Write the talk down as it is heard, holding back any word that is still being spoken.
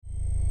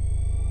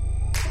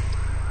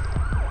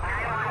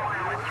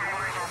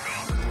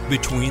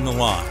Between the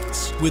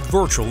Lines with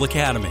Virtual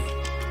Academy.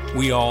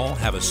 We all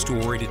have a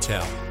story to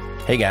tell.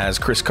 Hey guys,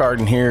 Chris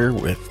Carden here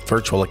with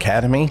Virtual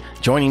Academy.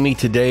 Joining me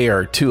today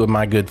are two of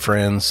my good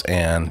friends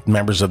and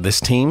members of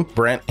this team,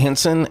 Brent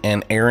Henson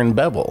and Aaron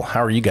Bevel.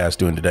 How are you guys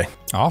doing today?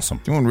 Awesome.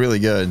 Doing really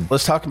good.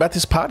 Let's talk about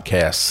this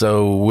podcast.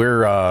 So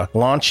we're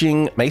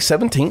launching May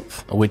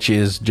 17th, which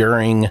is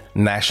during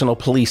National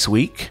Police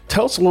Week.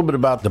 Tell us a little bit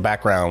about the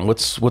background.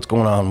 What's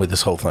going on with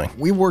this whole thing?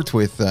 We worked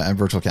with, at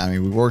Virtual Academy,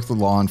 we worked with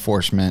law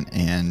enforcement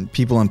and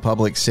people in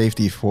public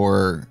safety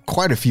for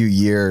quite a few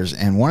years.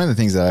 And one of the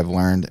things that I've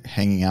learned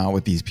hanging out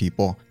with these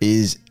people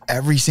is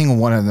every single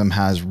one of them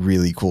has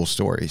really cool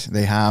stories.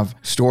 They have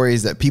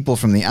stories that people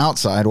from the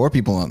outside or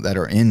people that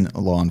are in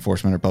law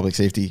enforcement or public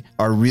safety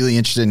are really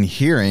interested in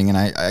hearing. And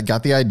I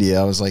got the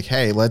idea. I was like,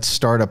 hey, let's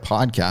start a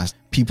podcast.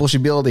 People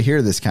should be able to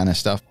hear this kind of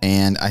stuff.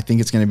 And I think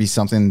it's going to be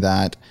something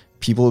that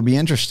people will be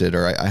interested,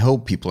 or I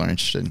hope people are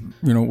interested.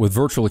 You know, with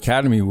Virtual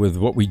Academy, with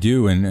what we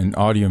do in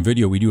audio and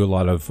video, we do a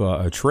lot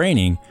of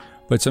training.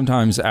 But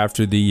sometimes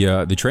after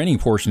the training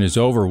portion is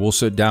over, we'll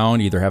sit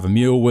down, either have a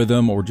meal with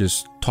them or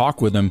just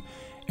talk with them.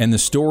 And the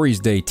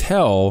stories they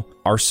tell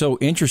are so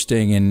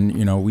interesting. And,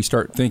 you know, we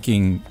start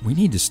thinking we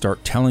need to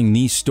start telling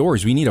these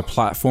stories. We need a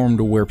platform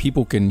to where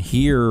people can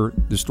hear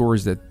the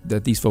stories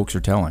that these folks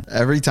are telling.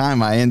 Every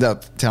time I end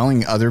up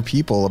telling other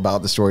people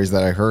about the stories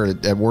that I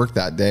heard at work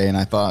that day. And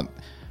I thought,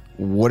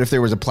 what if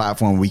there was a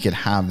platform we could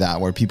have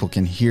that where people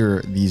can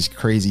hear these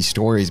crazy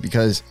stories?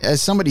 Because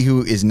as somebody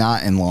who is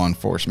not in law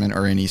enforcement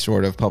or any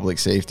sort of public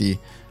safety,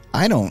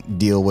 I don't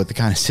deal with the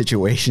kind of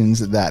situations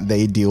that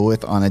they deal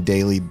with on a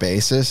daily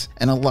basis.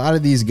 And a lot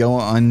of these go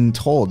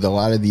untold. A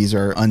lot of these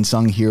are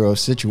unsung hero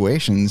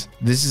situations.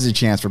 This is a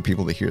chance for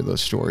people to hear those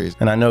stories.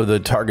 And I know the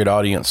target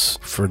audience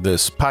for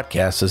this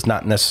podcast is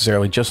not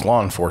necessarily just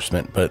law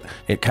enforcement, but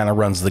it kind of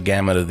runs the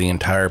gamut of the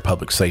entire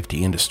public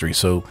safety industry.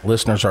 So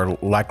listeners are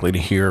likely to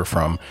hear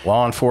from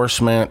law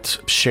enforcement,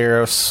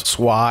 sheriffs,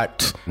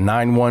 SWAT,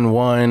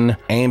 911,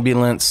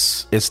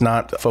 ambulance. It's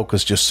not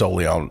focused just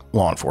solely on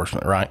law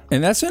enforcement, right?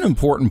 And that's an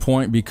important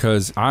point,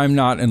 because I'm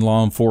not in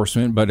law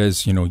enforcement, but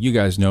as you know, you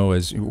guys know,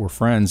 as we're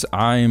friends,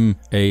 I'm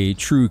a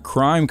true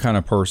crime kind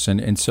of person.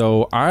 And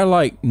so I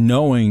like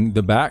knowing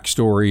the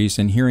backstories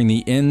and hearing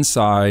the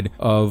inside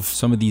of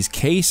some of these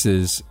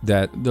cases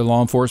that the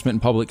law enforcement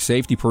and public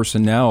safety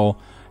personnel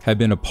have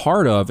been a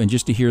part of, and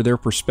just to hear their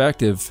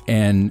perspective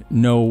and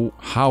know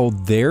how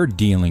they're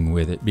dealing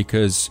with it.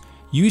 Because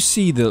you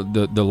see the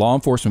law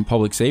enforcement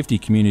public safety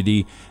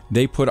community,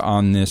 they put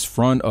on this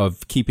front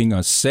of keeping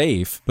us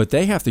safe, but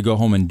they have to go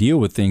home and deal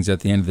with things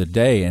at the end of the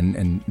day.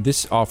 And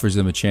this offers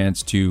them a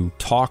chance to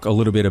talk a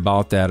little bit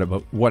about that,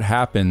 about what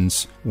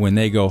happens when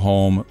they go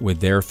home with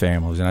their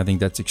families. And I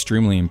think that's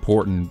extremely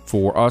important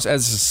for us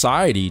as a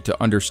society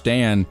to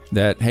understand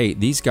that, hey,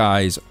 these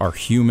guys are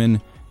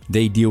human.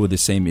 They deal with the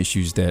same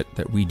issues that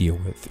we deal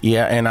with.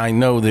 Yeah, and I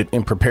know that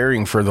in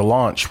preparing for the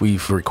launch,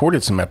 we've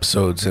recorded some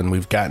episodes and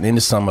we've gotten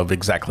into some of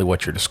exactly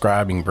what you're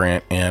describing,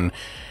 Brent. And,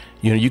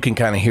 you know, you can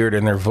kind of hear it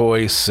in their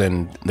voice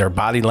and their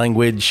body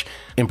language.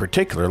 In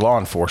particular, law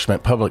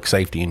enforcement, public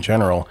safety in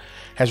general,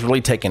 has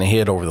really taken a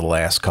hit over the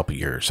last couple of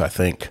years. I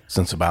think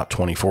since about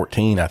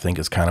 2014, I think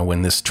is kind of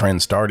when this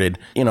trend started.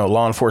 You know,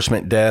 law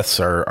enforcement deaths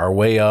are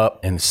way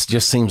up, and it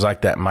just seems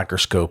like that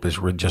microscope is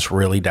just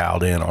really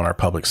dialed in on our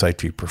public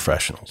safety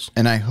professionals.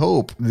 And I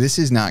hope this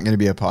is not going to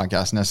be a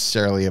podcast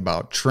necessarily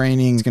about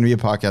training. It's going to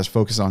be a podcast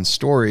focused on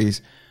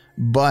stories.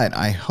 But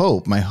I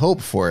hope, my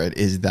hope for it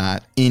is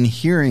that in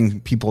hearing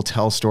people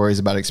tell stories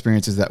about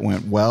experiences that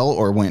went well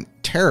or went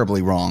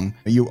terribly wrong,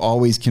 you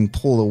always can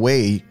pull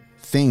away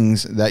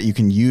things that you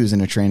can use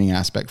in a training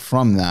aspect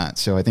from that.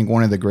 So I think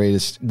one of the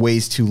greatest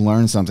ways to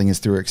learn something is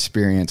through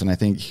experience. And I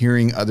think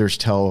hearing others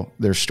tell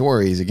their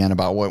stories, again,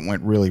 about what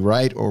went really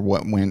right or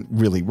what went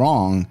really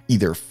wrong,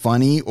 either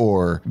funny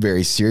or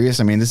very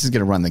serious. I mean, this is going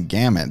to run the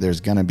gamut. There's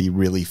going to be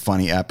really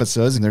funny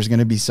episodes, and there's going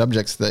to be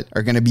subjects that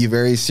are going to be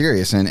very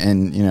serious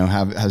and you know,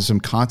 have some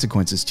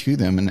consequences to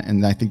them.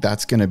 And I think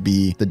that's going to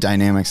be the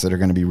dynamics that are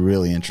going to be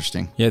really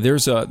interesting. Yeah,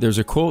 there's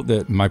a quote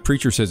that my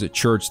preacher says at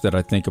church that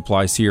I think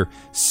applies here.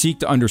 Seek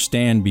to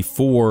understand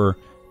before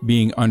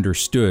being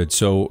understood.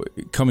 So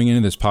coming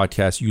into this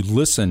podcast, you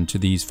listen to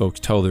these folks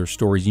tell their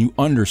stories, you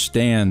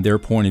understand their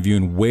point of view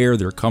and where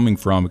they're coming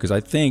from. Because I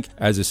think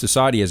as a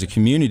society, as a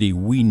community,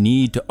 we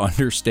need to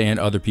understand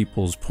other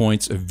people's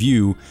points of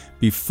view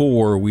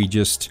before we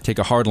just take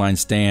a hardline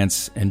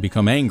stance and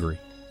become angry.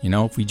 You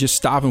know, if we just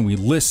stop and we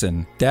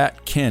listen,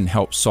 that can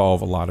help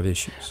solve a lot of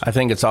issues. I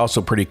think it's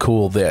also pretty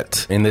cool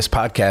that in this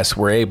podcast,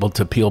 we're able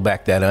to peel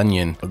back that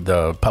onion.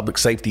 The public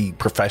safety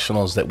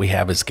professionals that we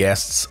have as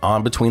guests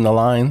on Between the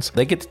Lines,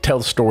 they get to tell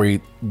the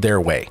story their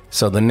way.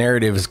 So the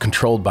narrative is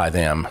controlled by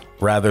them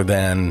rather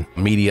than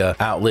media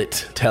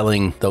outlet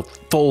telling the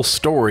full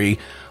story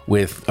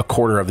with a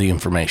quarter of the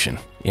information.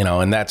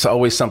 And that's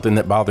always something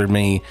that bothered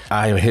me.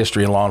 I have a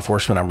history in law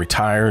enforcement. I'm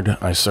retired.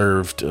 I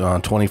served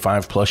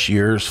 25 plus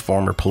years,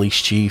 former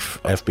police chief,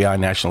 FBI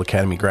National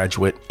Academy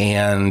graduate,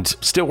 and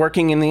still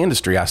working in the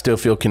industry. I still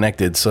feel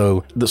connected.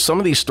 So some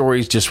of these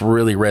stories just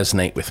really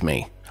resonate with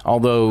me.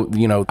 Although,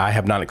 I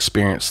have not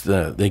experienced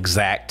the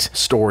exact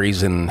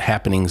stories and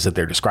happenings that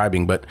they're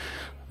describing, but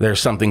there's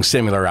something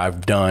similar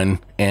I've done,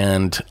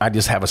 and I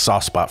just have a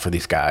soft spot for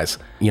these guys.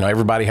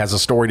 Everybody has a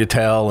story to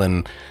tell,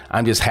 and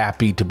I'm just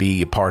happy to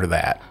be a part of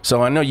that.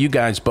 So I know you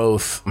guys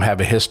both have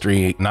a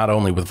history, not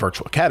only with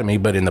Virtual Academy,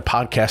 but in the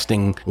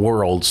podcasting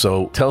world.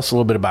 So tell us a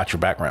little bit about your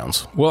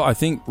backgrounds. Well, I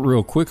think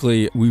real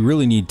quickly, we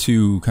really need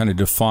to kind of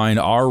define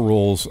our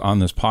roles on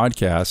this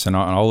podcast, and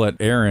I'll let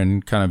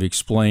Aaron kind of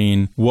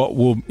explain what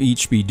we'll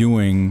each be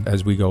doing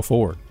as we go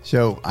forward.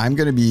 So I'm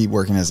going to be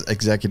working as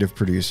executive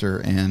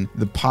producer, and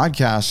the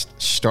podcast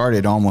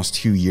started almost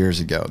 2 years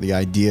ago, the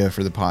idea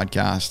for the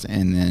podcast,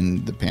 and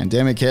then the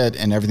pandemic hit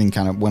and everything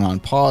kind of went on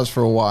pause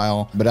for a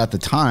while. But at the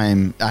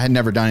time, I had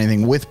never done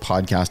anything with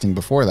podcasting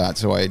before that.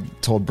 So I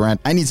told Brent,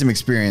 I need some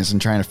experience in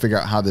trying to figure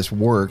out how this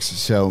works.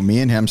 So me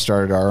and him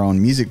started our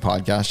own music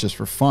podcast just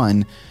for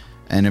fun,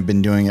 and have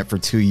been doing it for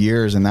 2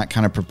 years. And that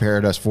kind of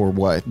prepared us for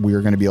what we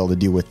were going to be able to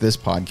do with this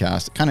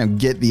podcast, kind of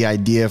get the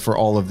idea for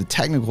all of the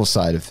technical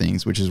side of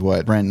things, which is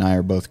what Brent and I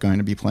are both going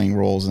to be playing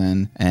roles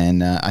in.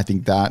 And I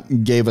think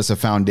that gave us a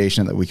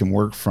foundation that we can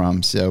work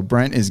from. So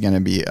Brent is going to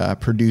be a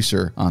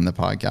producer on the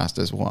podcast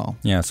as well.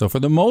 Yeah. So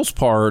for the most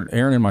part,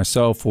 Aaron and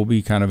myself will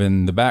be kind of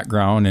in the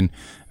background, and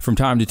from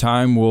time to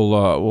time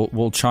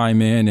we'll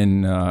chime in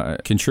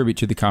and contribute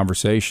to the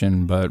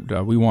conversation.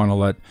 But we want to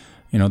let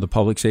the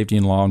public safety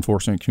and law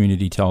enforcement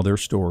community tell their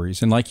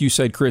stories. And like you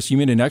said, Chris, you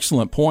made an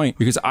excellent point,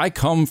 because I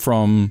come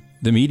from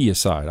the media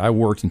side. I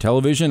worked in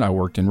television, I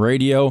worked in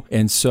radio.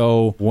 And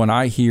so when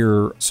I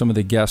hear some of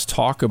the guests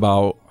talk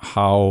about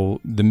how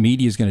the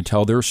media is going to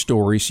tell their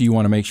story, so you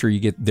want to make sure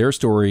you get their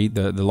story,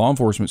 the law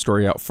enforcement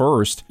story out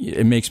first,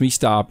 it makes me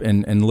stop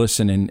and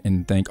listen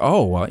and think,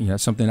 oh, well,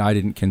 that's something I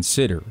didn't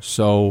consider.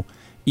 So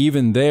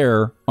even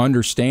there,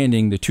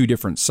 understanding the two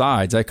different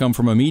sides. I come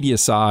from a media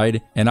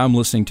side, and I'm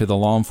listening to the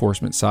law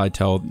enforcement side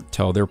tell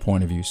their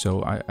point of view.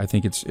 So I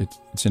think it's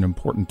an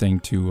important thing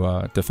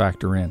to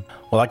factor in.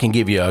 Well, I can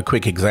give you a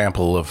quick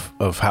example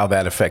of how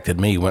that affected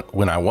me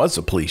when I was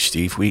a police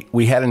chief.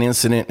 We had an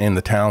incident in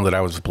the town that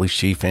I was a police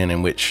chief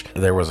in which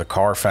there was a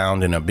car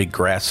found in a big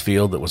grass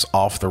field that was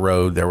off the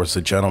road. There was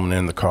a gentleman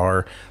in the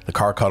car. The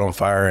car caught on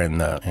fire, and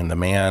the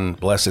man,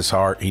 bless his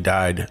heart, he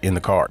died in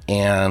the car.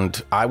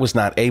 And I was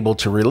not able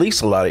to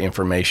release a lot of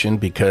information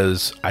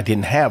because I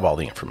didn't have all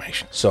the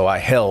information. So I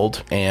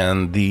held,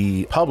 and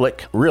the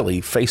public, really,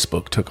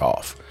 Facebook took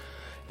off.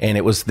 And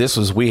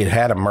we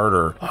had a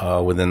murder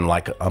within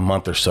like a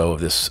month or so of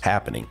this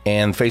happening.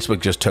 And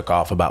Facebook just took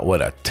off about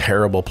what a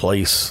terrible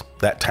place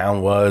that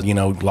town was,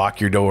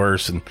 lock your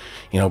doors and,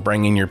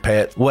 bring in your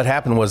pet. What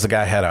happened was the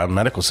guy had a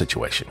medical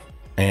situation.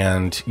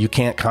 And you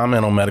can't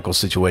comment on medical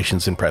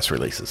situations in press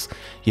releases.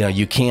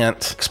 You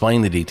can't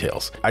explain the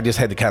details. I just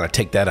had to kind of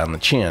take that on the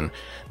chin.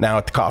 Now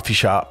at the coffee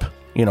shop,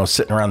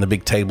 sitting around the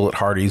big table at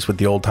Hardee's with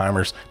the old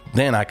timers,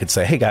 then I could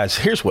say, hey guys,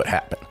 here's what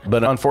happened.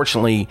 But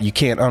unfortunately, you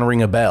can't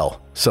unring a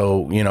bell.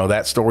 So,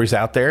 that story's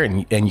out there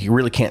and you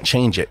really can't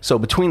change it. So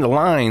Between the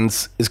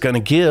Lines is going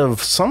to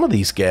give some of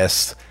these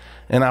guests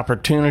an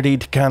opportunity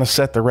to kind of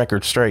set the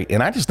record straight.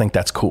 And I just think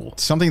that's cool.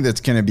 Something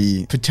that's going to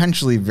be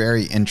potentially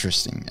very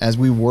interesting. As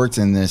we worked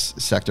in this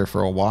sector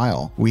for a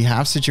while, we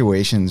have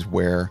situations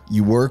where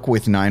you work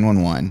with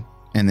 911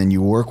 and then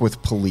you work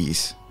with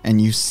police, and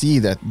you see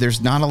that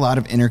there's not a lot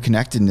of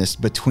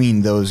interconnectedness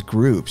between those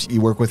groups.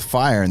 You work with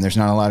fire, and there's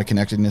not a lot of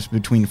connectedness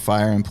between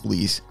fire and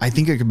police. I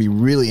think it could be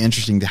really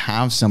interesting to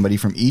have somebody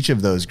from each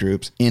of those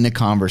groups in a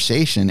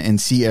conversation and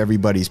see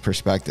everybody's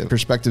perspective.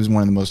 Perspective is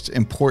one of the most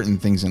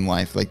important things in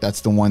life. Like,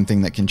 that's the one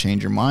thing that can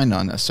change your mind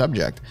on a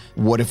subject.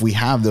 What if we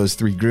have those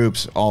three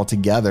groups all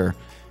together,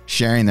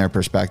 sharing their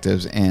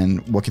perspectives,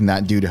 and what can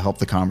that do to help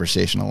the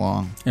conversation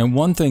along? And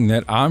one thing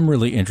that I'm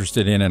really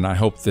interested in, and I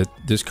hope that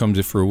this comes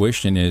to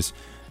fruition, is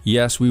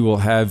yes, we will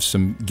have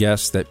some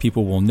guests that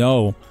people will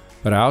know,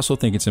 but I also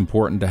think it's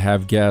important to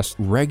have guests,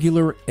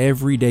 regular,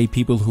 everyday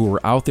people who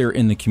are out there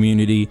in the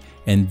community,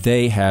 and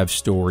they have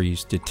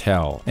stories to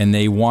tell, and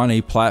they want a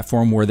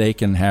platform where they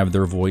can have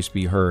their voice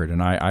be heard.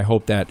 And I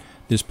hope that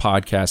this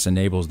podcast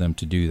enables them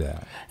to do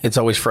that. It's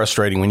always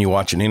frustrating when you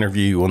watch an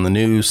interview on the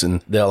news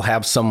and they'll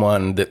have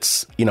someone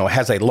that's,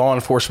 has a law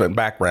enforcement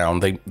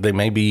background. They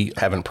maybe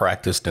haven't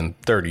practiced in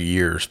 30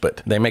 years,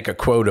 but they make a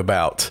quote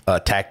about a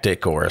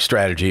tactic or a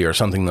strategy or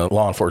something the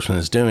law enforcement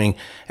is doing.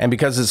 And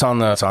because it's on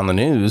the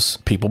news,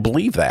 people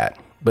believe that.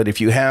 But if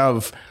you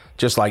have,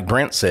 just like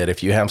Brent said,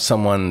 if you have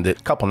someone that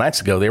a couple nights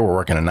ago, they were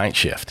working a night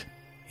shift.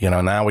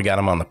 Now we got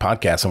them on the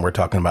podcast and we're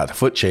talking about the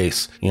foot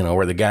chase,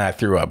 where the guy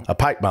threw a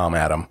pipe bomb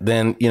at him.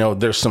 Then,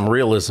 there's some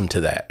realism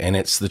to that, and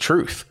it's the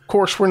truth. Of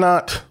course, we're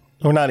not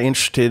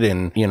interested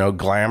in,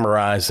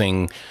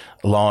 glamorizing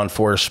law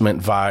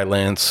enforcement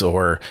violence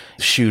or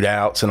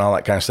shootouts and all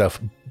that kind of stuff.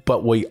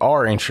 But we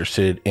are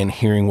interested in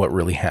hearing what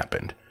really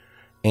happened.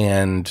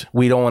 And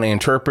we don't want to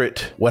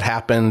interpret what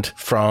happened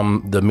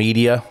from the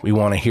media. We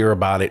want to hear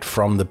about it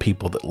from the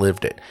people that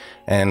lived it.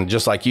 And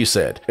just like you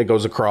said, it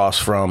goes across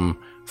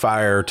from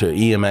fire to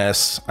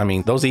EMS. I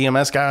mean, those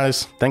EMS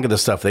guys, think of the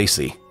stuff they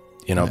see.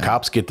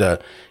 Cops get to,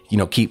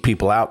 keep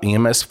people out.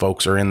 EMS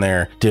folks are in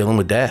there dealing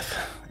with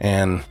death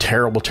and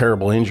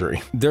terrible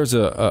injury. There's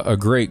a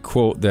great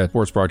quote that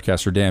sports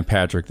broadcaster Dan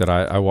Patrick that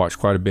I watch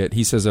quite a bit.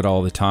 He says it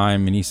all the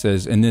time, and he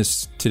says, in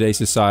today's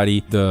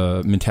society,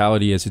 the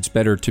mentality is it's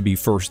better to be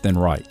first than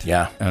right.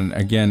 Yeah. And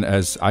again,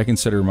 as I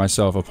consider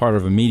myself a part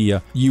of a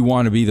media, you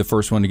want to be the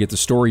first one to get the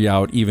story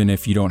out, even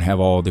if you don't have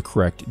all the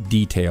correct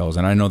details.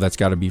 And I know that's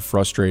got to be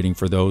frustrating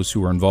for those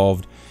who are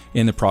involved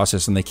in the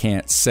process and they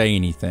can't say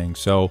anything.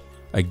 So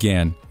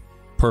again,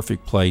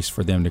 perfect place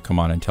for them to come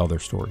on and tell their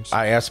stories.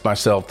 I asked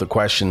myself the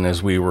question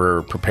as we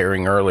were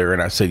preparing earlier,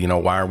 and I said,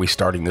 why are we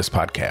starting this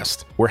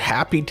podcast? We're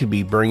happy to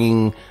be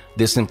bringing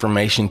this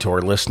information to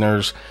our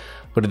listeners,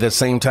 but at the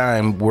same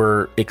time,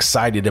 we're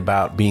excited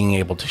about being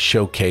able to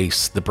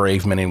showcase the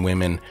brave men and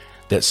women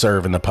that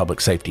serve in the public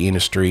safety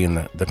industry and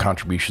the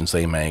contributions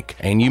they make.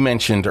 And you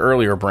mentioned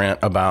earlier, Brent,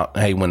 about,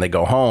 hey, when they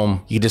go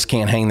home, you just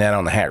can't hang that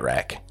on the hat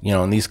rack.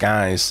 And these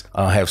guys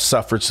have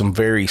suffered some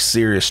very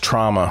serious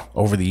trauma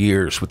over the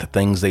years with the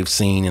things they've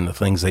seen and the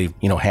things they've,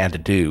 had to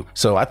do.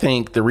 So I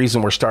think the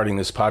reason we're starting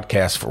this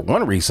podcast, for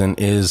one reason,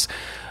 is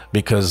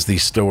because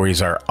these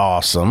stories are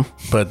awesome.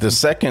 But the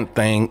second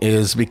thing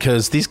is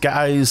because these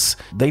guys,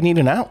 they need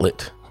an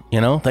outlet.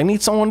 They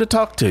need someone to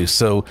talk to.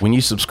 So when you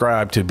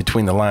subscribe to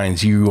Between the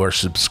Lines, you are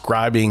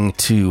subscribing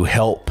to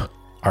help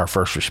our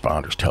first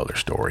responders tell their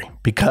story,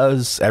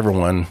 because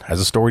everyone has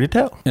a story to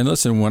tell. And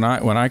listen, when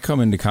I come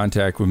into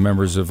contact with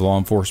members of law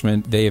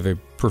enforcement, they have a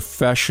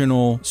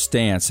professional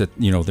stance that,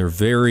 they're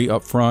very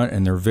upfront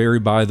and they're very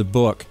by the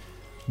book.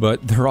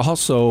 But they're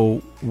also,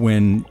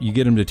 when you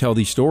get them to tell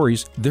these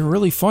stories, they're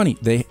really funny.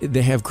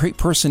 They have great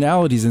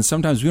personalities, and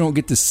sometimes we don't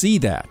get to see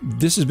that.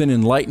 This has been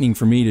enlightening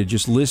for me to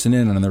just listen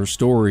in on their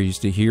stories,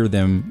 to hear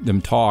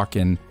them talk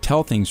and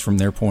tell things from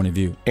their point of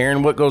view.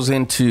 Aaron, what goes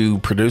into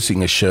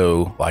producing a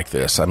show like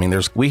this? I mean,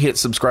 we hit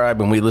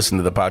subscribe and we listen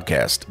to the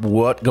podcast.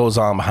 What goes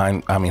on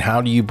behind? I mean,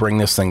 how do you bring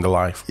this thing to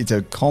life? It's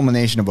a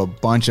culmination of a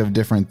bunch of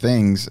different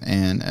things,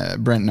 and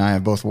Brent and I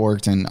have both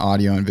worked in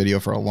audio and video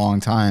for a long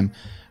time.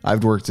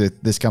 I've worked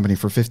at this company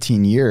for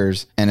 15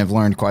 years and have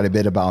learned quite a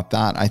bit about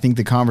that. I think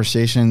the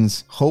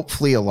conversations,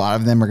 hopefully a lot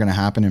of them are going to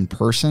happen in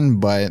person,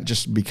 but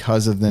just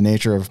because of the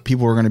nature of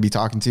people we're going to be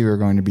talking to are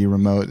going to be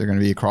remote. They're going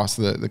to be across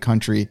the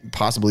country,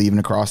 possibly even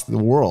across the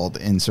world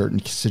in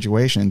certain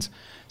situations.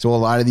 So a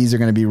lot of these are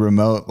going to be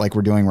remote, like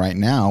we're doing right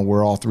now.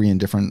 We're all three in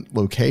different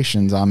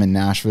locations. I'm in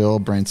Nashville,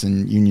 Brent's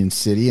in Union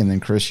City, and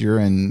then Chris, you're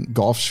in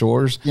Gulf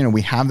Shores.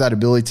 We have that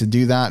ability to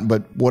do that.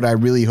 But what I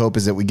really hope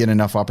is that we get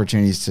enough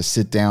opportunities to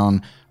sit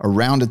down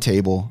around a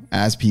table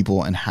as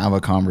people and have a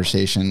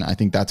conversation. I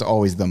think that's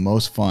always the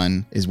most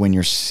fun, is when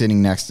you're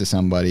sitting next to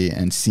somebody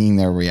and seeing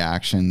their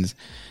reactions.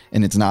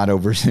 And it's not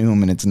over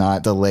Zoom and it's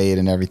not delayed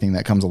and everything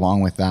that comes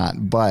along with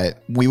that.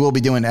 But we will be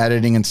doing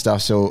editing and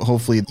stuff. So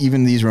hopefully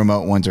even these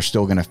remote ones are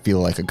still going to feel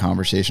like a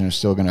conversation, are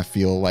still going to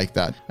feel like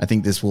that. I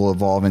think this will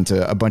evolve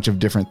into a bunch of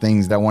different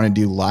things. That want to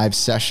do live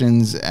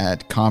sessions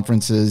at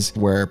conferences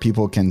where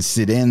people can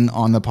sit in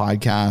on the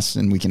podcast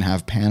and we can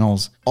have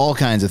panels, all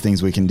kinds of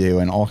things we can do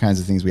and all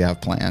kinds of things we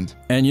have planned.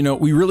 And,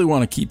 we really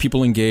want to keep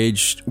people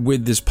engaged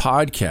with this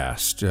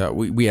podcast.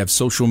 We have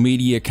social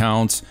media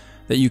accounts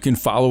that you can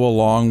follow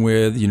along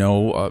with,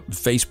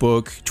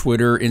 Facebook,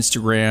 Twitter,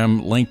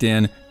 Instagram,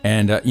 LinkedIn.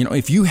 And,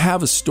 if you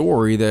have a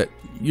story that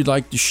you'd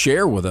like to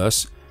share with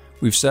us,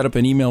 we've set up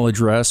an email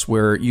address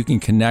where you can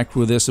connect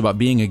with us about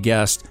being a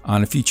guest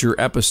on a future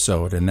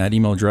episode. And that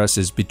email address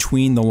is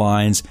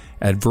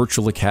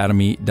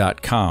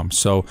betweenthelines@virtualacademy.com.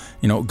 So,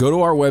 go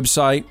to our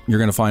website. You're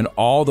going to find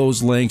all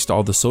those links to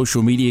all the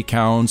social media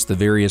accounts, the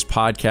various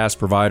podcast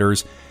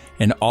providers,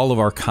 and all of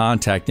our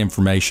contact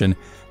information.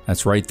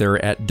 That's right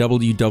there at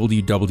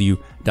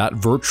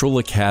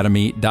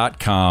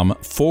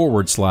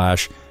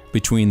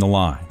www.virtualacademy.com/Between the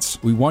Lines.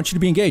 We want you to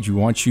be engaged. We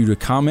want you to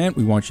comment.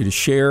 We want you to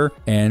share,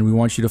 and we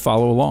want you to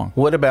follow along.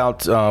 What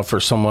about for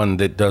someone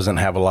that doesn't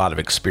have a lot of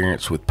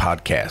experience with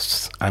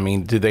podcasts? I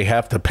mean, do they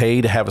have to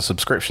pay to have a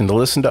subscription to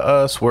listen to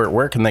us?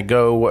 Where can they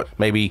go? What,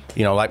 maybe,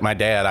 like my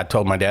dad, I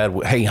told my dad,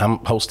 hey, I'm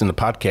hosting the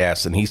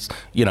podcast, and he's,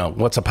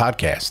 what's a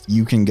podcast?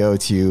 You can go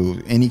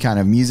to any kind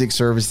of music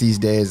service these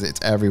days. It's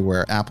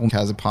everywhere. Apple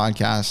has a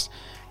podcast.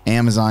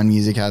 Amazon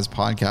Music has a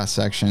podcast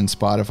section.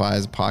 Spotify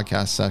has a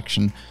podcast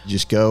section.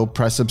 Just go,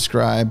 press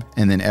subscribe,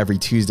 and then every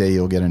Tuesday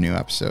you'll get a new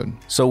episode.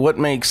 So what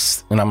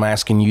makes, and I'm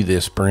asking you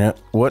this, Brent,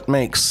 what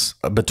makes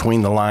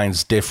Between the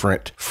Lines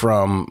different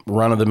from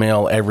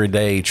run-of-the-mill,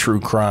 everyday true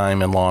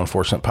crime and law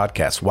enforcement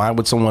podcasts? Why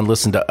would someone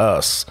listen to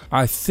us?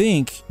 I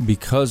think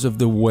because of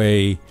the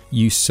way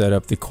you set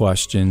up the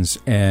questions,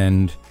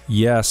 and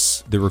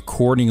yes, the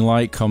recording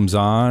light comes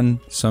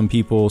on. Some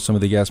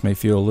of the guests may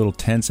feel a little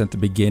tense at the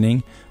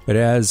beginning, but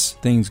as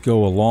things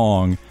go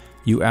along,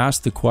 you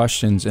ask the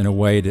questions in a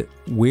way that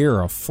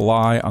we're a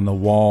fly on the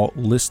wall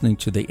listening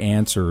to the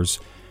answers.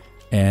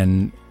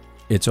 and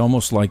it's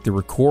almost like the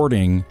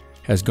recording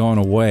has gone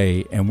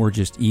away and we're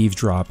just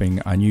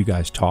eavesdropping on you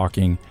guys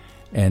talking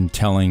and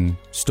telling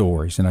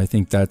stories. And I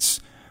think that's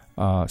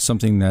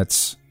something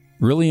that's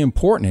really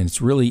important, and it's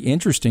really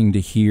interesting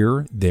to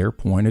hear their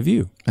point of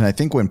view. And I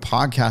think when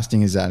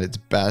podcasting is at its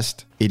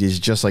best, it is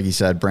just like you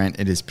said, Brent,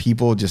 it is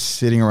people just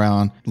sitting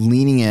around,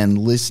 leaning in,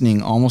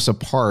 listening, almost a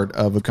part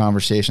of a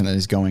conversation that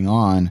is going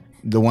on.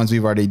 The ones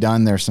we've already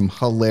done, there's some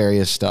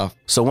hilarious stuff.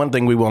 So one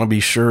thing we want to be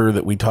sure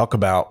that we talk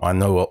about, I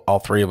know all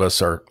three of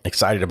us are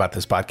excited about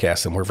this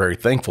podcast, and we're very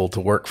thankful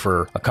to work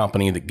for a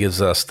company that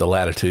gives us the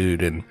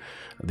latitude and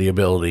the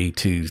ability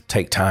to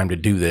take time to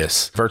do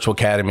this. Virtual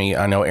Academy,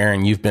 I know,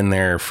 Aaron, you've been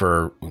there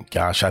for,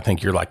 gosh, I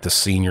think you're like the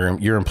senior,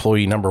 you're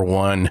employee number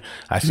one,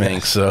 I think.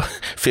 Yes. So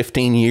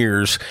 15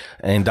 years.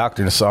 And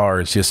Dr. Nassar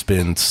has just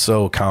been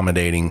so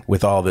accommodating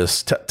with all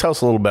this. Tell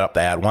us a little bit about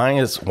that.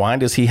 Why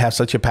does he have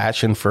such a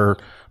passion for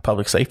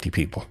public safety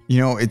people? You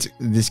know,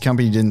 this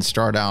company didn't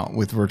start out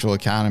with Virtual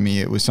Academy.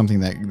 It was something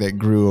that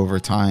grew over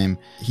time.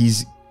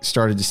 He's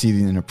started to see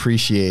and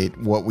appreciate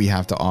what we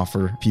have to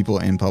offer people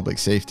in public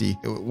safety.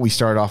 We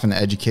started off in the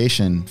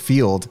education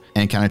field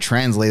and kind of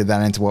translated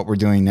that into what we're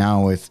doing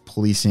now with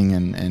policing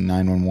and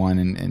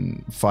 911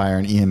 and fire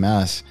and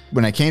EMS.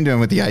 When I came to him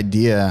with the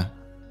idea,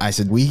 I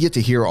said, we get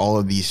to hear all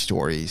of these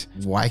stories.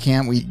 Why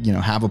can't we,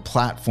 have a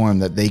platform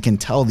that they can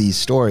tell these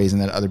stories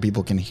and that other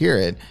people can hear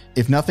it?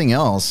 If nothing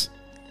else,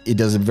 it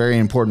does a very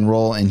important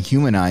role in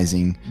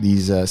humanizing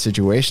these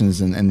situations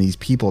and these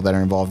people that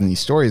are involved in these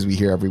stories we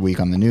hear every week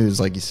on the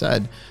news. Like you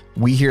said,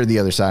 we hear the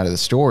other side of the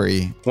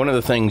story. One of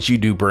the things you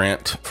do,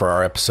 Brent, for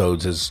our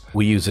episodes is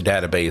we use a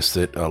database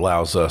that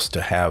allows us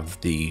to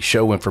have the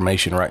show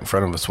information right in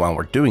front of us while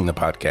we're doing the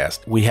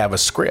podcast. We have a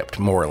script,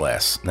 more or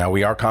less. Now,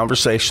 we are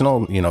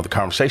conversational. The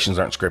conversations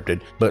aren't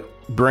scripted. But,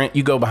 Brent,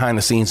 you go behind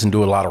the scenes and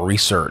do a lot of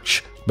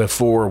research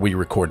before we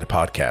record the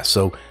podcast.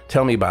 So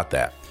tell me about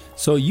that.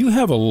 So you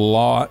have a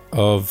lot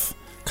of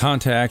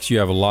contacts, you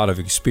have a lot of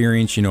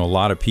experience, a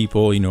lot of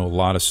people, a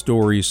lot of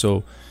stories.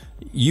 So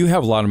you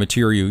have a lot of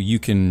material you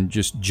can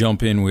just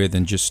jump in with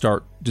and just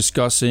start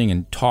discussing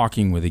and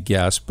talking with a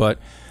guest. But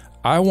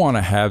I want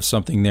to have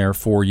something there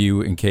for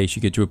you in case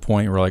you get to a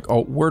point where like,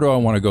 oh, where do I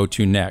want to go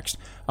to next?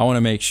 I want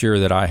to make sure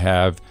that I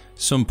have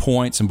some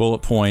points and bullet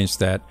points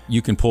that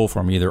you can pull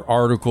from, either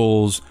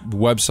articles,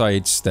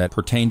 websites that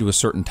pertain to a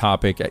certain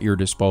topic at your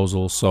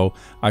disposal. So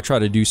I try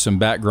to do some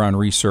background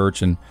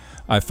research, and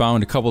I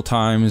found a couple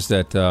times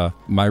that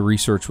my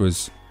research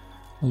was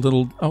a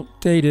little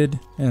outdated,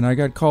 and I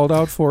got called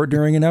out for it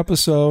during an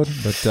episode.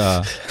 But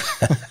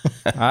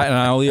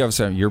I'll leave it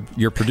saying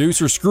your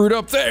producer screwed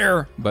up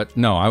there. But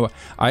no,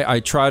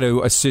 I try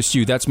to assist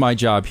you. That's my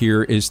job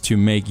here, is to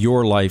make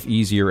your life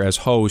easier as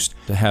host,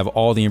 to have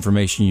all the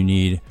information you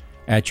need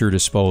at your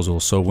disposal.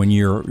 So when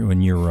you're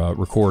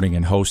recording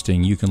and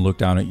hosting, you can look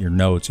down at your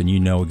notes and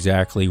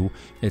exactly,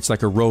 it's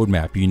like a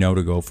roadmap,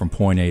 to go from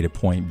point A to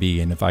point B.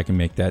 And if I can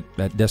make that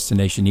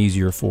destination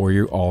easier for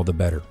you, all the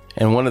better.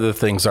 And one of the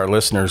things our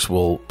listeners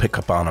will pick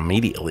up on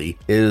immediately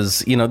is,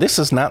 this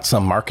is not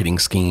some marketing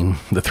scheme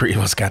the three of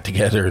us got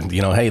together and,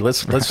 hey,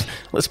 let's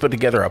put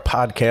together a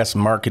podcast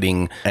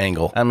marketing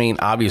angle. I mean,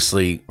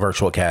 obviously,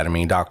 Virtual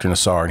Academy, Dr.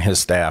 Nassar and his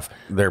staff,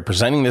 they're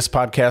presenting this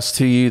podcast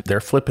to you. They're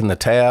flipping the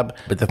tab.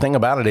 But the thing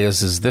about it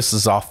is this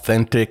is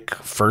authentic,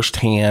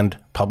 firsthand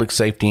public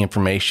safety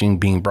information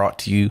being brought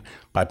to you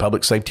by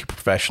public safety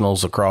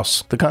professionals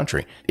across the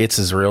country. It's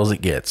as real as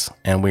it gets.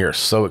 And we are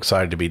so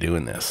excited to be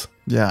doing this.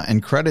 Yeah,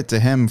 and credit to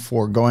him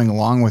for going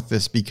along with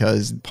this,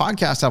 because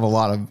podcasts have a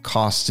lot of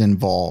costs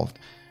involved.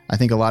 I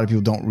think a lot of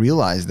people don't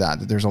realize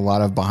that there's a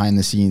lot of behind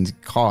the scenes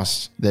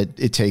costs that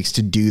it takes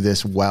to do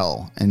this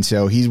well. And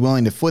so he's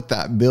willing to foot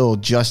that bill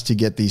just to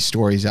get these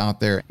stories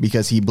out there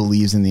because he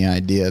believes in the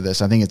idea of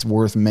this. I think it's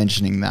worth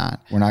mentioning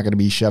that. We're not going to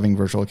be shoving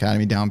Virtual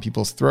Academy down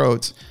people's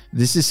throats.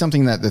 This is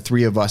something that the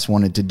three of us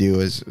wanted to do,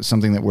 is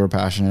something that we're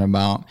passionate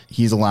about.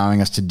 He's allowing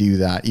us to do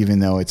that, even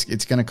though it's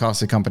going to cost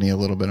the company a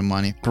little bit of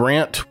money.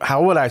 Brent,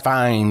 how would I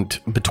find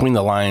Between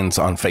the Lines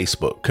on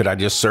Facebook? Could I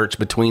just search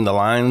Between the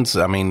Lines?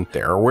 I mean,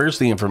 where's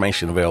the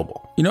information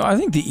available? I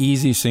think the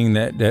easiest thing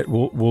that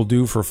we'll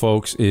do for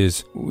folks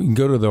is we can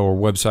go to our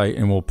website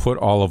and we'll put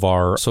all of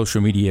our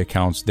social media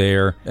accounts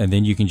there, and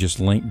then you can just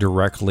link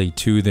directly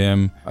to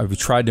them. I've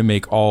tried to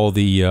make all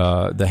the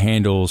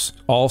handles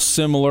all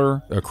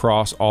similar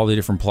across all the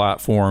different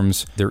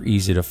platforms. They're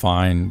easy to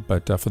find,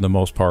 but for the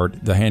most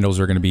part, the handles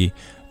are going to be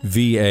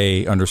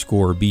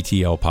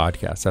VA_BTL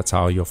podcast. That's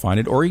how you'll find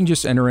it. Or you can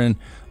just enter in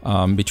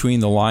Between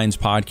the Lines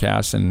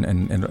podcast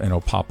and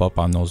it'll pop up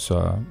on those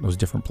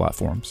different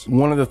platforms.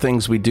 One of the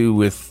things we do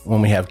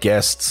when we have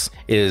guests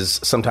is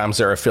sometimes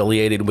they're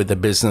affiliated with a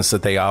business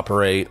that they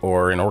operate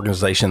or an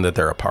organization that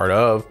they're a part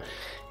of.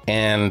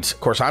 And of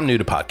course, I'm new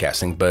to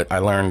podcasting, but I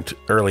learned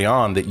early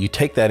on that you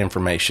take that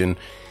information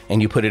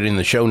and you put it in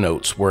the show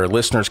notes where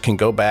listeners can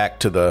go back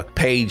to the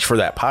page for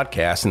that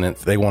podcast. And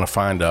if they want to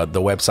find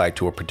the website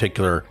to a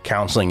particular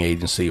counseling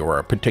agency or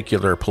a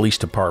particular police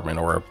department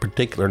or a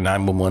particular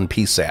 911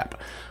 PSAP,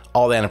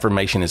 all that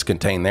information is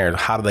contained there.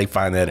 How do they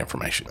find that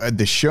information?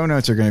 The show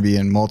notes are going to be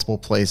in multiple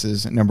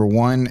places. Number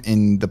one,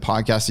 in the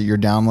podcast that you're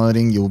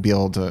downloading, you'll be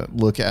able to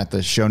look at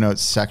the show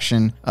notes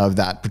section of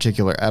that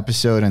particular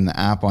episode in the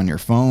app on your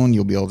phone.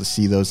 You'll be able to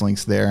see those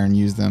links there and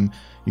use them.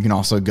 You can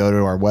also go to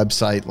our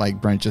website, like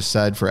Brent just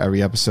said. For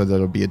every episode,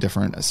 there'll be a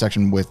different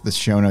section with the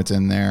show notes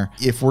in there.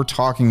 If we're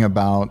talking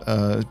about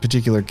a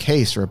particular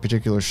case or a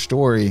particular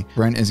story,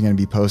 Brent is going to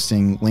be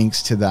posting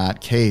links to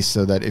that case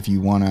so that if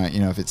you want to,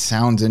 if it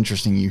sounds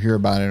interesting, you hear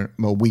about it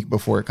a week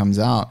before it comes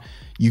out,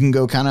 you can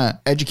go kind of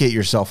educate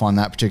yourself on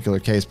that particular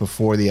case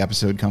before the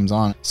episode comes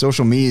on.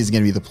 Social media is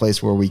going to be the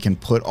place where we can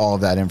put all of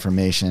that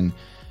information.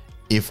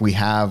 If we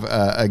have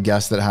a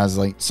guest that has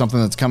like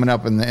something that's coming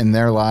up in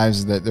their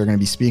lives that they're going to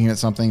be speaking at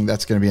something,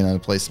 that's going to be another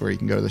place where you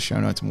can go to the show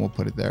notes and we'll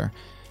put it there.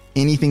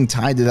 Anything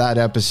tied to that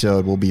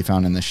episode will be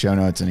found in the show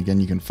notes. And again,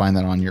 you can find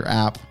that on your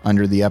app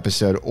under the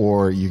episode,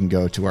 or you can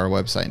go to our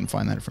website and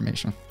find that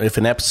information. If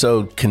an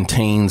episode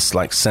contains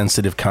like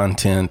sensitive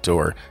content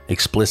or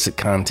explicit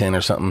content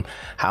or something,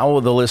 how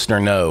will the listener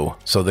know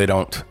so they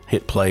don't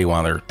hit play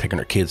while they're taking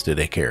their kids to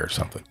daycare or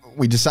something?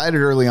 We decided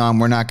early on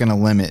we're not going to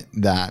limit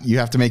that. You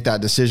have to make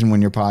that decision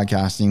when you're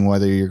podcasting,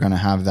 whether you're going to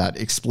have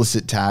that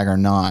explicit tag or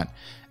not.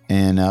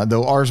 And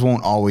though ours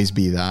won't always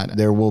be that,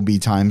 there will be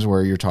times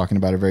where you're talking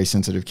about a very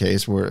sensitive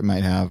case where it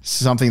might have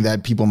something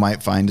that people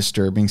might find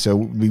disturbing. So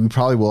we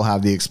probably will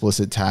have the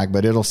explicit tag,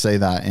 but it'll say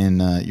that in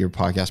your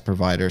podcast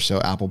provider. So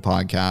Apple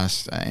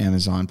Podcasts,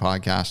 Amazon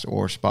Podcast,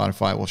 or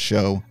Spotify will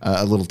show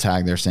a little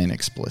tag there saying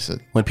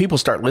explicit. When people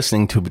start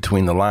listening to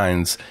Between the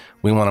Lines,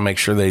 we want to make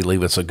sure they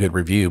leave us a good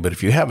review. But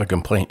if you have a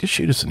complaint, just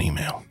shoot us an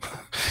email.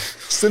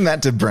 Send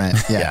that to Brent.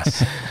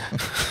 Yes.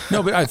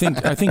 No, but I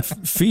think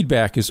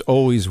feedback is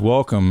always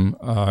welcome,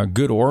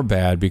 good or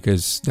bad,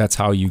 because that's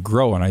how you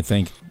grow. And I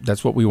think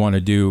that's what we want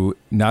to do,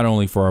 not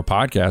only for our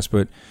podcast,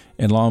 but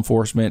in law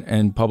enforcement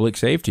and public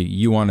safety.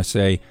 You want to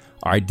say,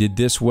 I did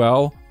this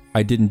well,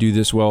 I didn't do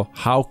this well.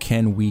 How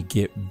can we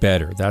get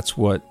better? That's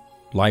what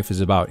life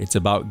is about. It's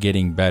about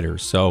getting better.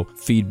 So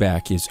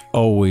feedback is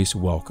always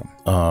welcome.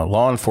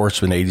 Law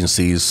enforcement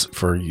agencies,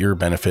 for your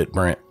benefit,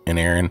 Brent and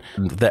Aaron,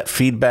 that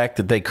feedback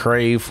that they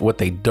crave, what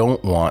they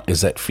don't want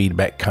is that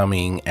feedback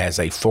coming as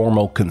a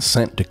formal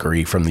consent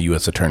decree from the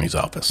U.S. Attorney's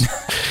Office.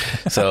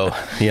 So,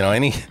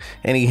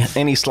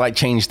 any slight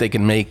change they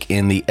can make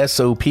in the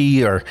SOP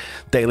or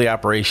daily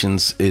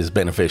operations is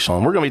beneficial.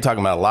 And we're going to be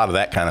talking about a lot of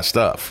that kind of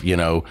stuff.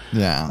 Yeah.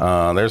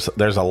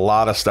 There's a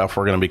lot of stuff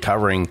we're going to be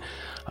covering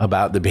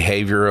about the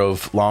behavior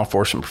of law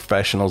enforcement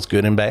professionals,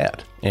 good and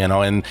bad.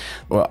 And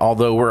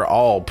although we're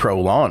all pro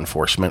law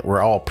enforcement,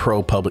 we're all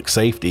pro public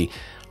safety,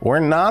 we're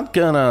not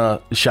going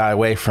to shy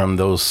away from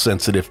those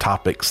sensitive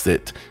topics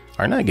that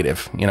are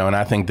negative, and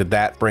I think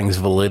that brings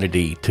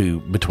validity to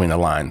Between the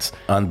Lines.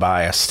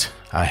 Unbiased,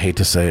 I hate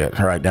to say it,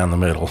 right down the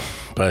middle,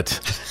 but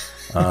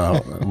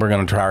we're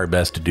going to try our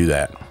best to do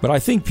that. But I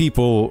think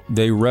people,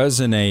 they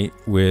resonate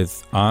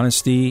with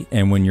honesty,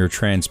 and when you're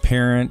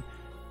transparent,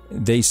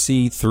 they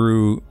see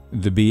through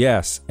the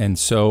BS. And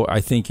so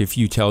I think if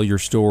you tell your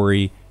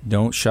story,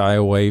 don't shy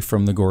away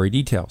from the gory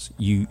details.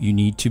 You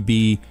need to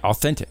be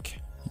authentic.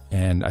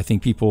 And I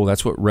think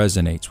that's what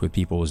resonates with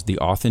people, is the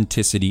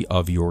authenticity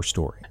of your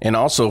story. And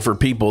also for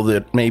people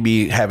that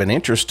maybe have an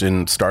interest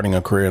in starting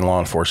a career in law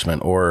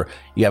enforcement, or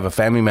you have a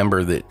family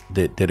member that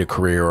did a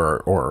career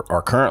or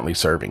are currently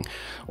serving,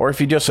 or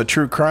if you're just a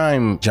true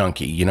crime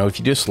junkie, if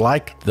you just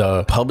like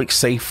the public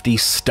safety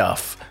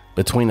stuff,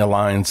 Between the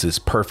Lines is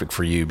perfect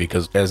for you,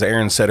 because as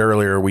Aaron said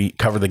earlier, we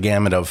cover the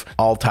gamut of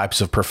all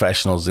types of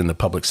professionals in the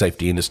public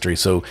safety industry.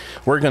 So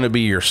we're going to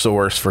be your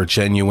source for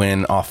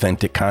genuine,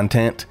 authentic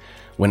content.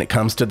 When it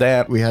comes to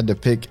that, we had to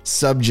pick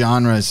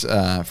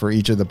subgenres for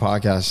each of the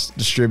podcast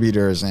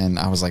distributors, and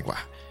I was like, wow,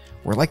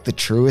 we're like the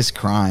truest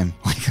crime.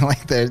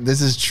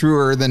 This is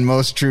truer than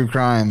most true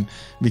crime,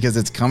 because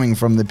it's coming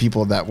from the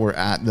people that were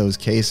at those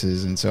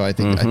cases. And so I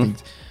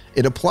think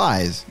it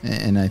applies,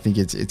 and I think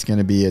it's going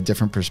to be a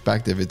different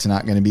perspective. It's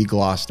not going to be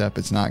glossed up.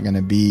 It's not going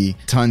to be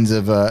tons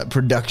of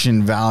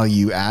production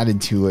value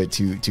added to it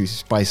to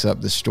spice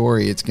up the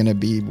story. It's going to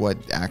be what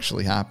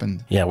actually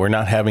happened. Yeah, we're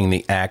not having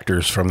the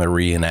actors from the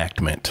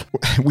reenactment.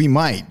 We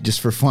might, just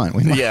for fun.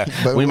 We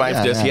might,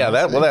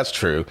 that's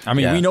true. I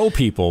mean, we know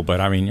people, but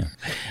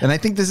and I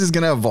think this is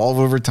going to evolve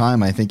over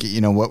time. I think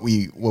what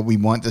we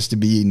want this to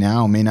be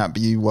now may not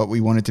be what we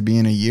want it to be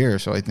in a year.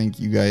 So I think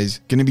you guys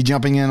going to be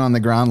jumping in on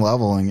the ground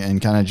level and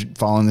kind of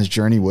following this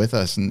journey with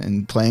us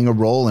and playing a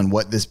role in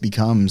what this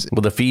becomes.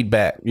 Well, the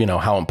feedback,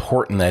 how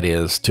important that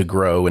is to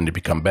grow and to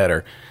become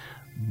better.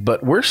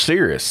 But we're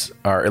serious,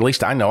 or at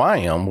least I know I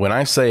am, when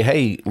I say,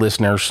 hey,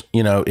 listeners,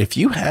 if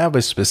you have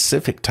a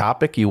specific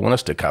topic you want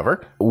us to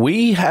cover,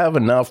 we have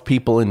enough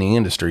people in the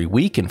industry.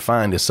 We can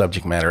find a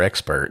subject matter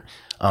expert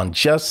on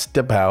just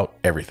about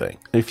everything.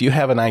 If you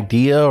have an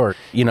idea, or,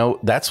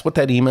 that's what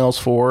that email's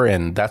for,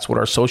 and that's what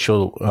our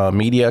social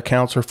media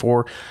accounts are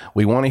for.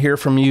 We want to hear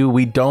from you.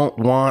 We don't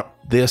want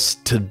this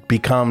to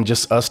become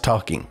just us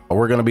talking.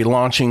 We're going to be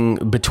launching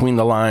Between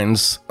the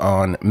Lines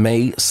on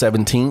May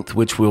 17th,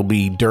 which will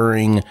be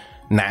during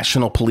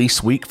National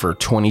Police Week for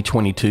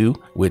 2022,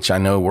 which I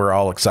know we're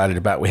all excited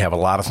about. We have a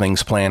lot of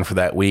things planned for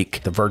that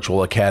week, the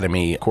Virtual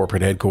Academy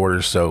corporate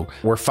headquarters. So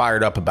we're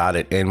fired up about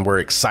it, and we're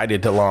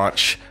excited to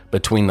launch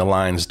Between the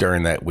Lines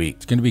during that week.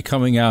 It's going to be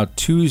coming out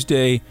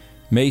Tuesday,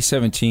 May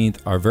 17th,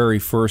 our very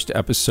first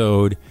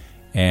episode.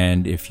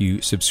 And if you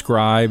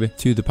subscribe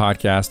to the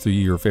podcast through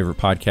your favorite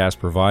podcast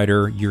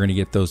provider, you're going to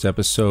get those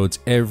episodes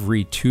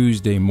every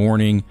Tuesday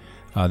morning.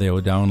 They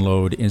will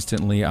download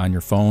instantly on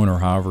your phone or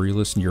however you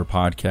listen to your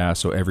podcast.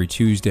 So every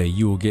Tuesday,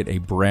 you will get a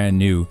brand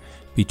new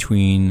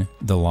Between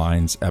the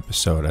Lines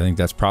episode. I think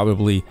that's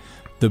probably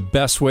the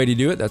best way to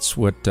do it. That's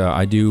what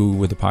I do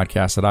with the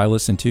podcast that I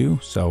listen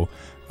to. So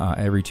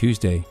every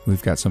Tuesday,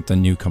 we've got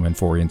something new coming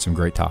for you and some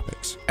great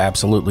topics.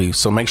 Absolutely.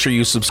 So make sure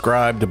you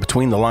subscribe to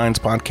Between the Lines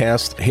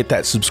podcast. Hit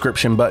that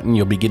subscription button.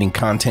 You'll be getting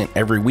content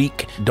every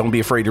week. Don't be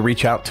afraid to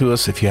reach out to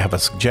us if you have a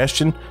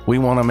suggestion. We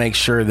want to make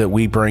sure that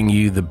we bring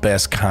you the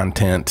best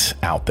content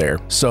out there.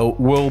 So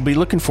we'll be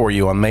looking for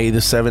you on May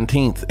the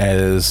 17th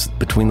as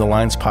Between the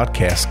Lines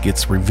podcast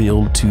gets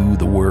revealed to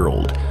the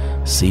world.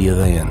 See you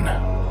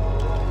then.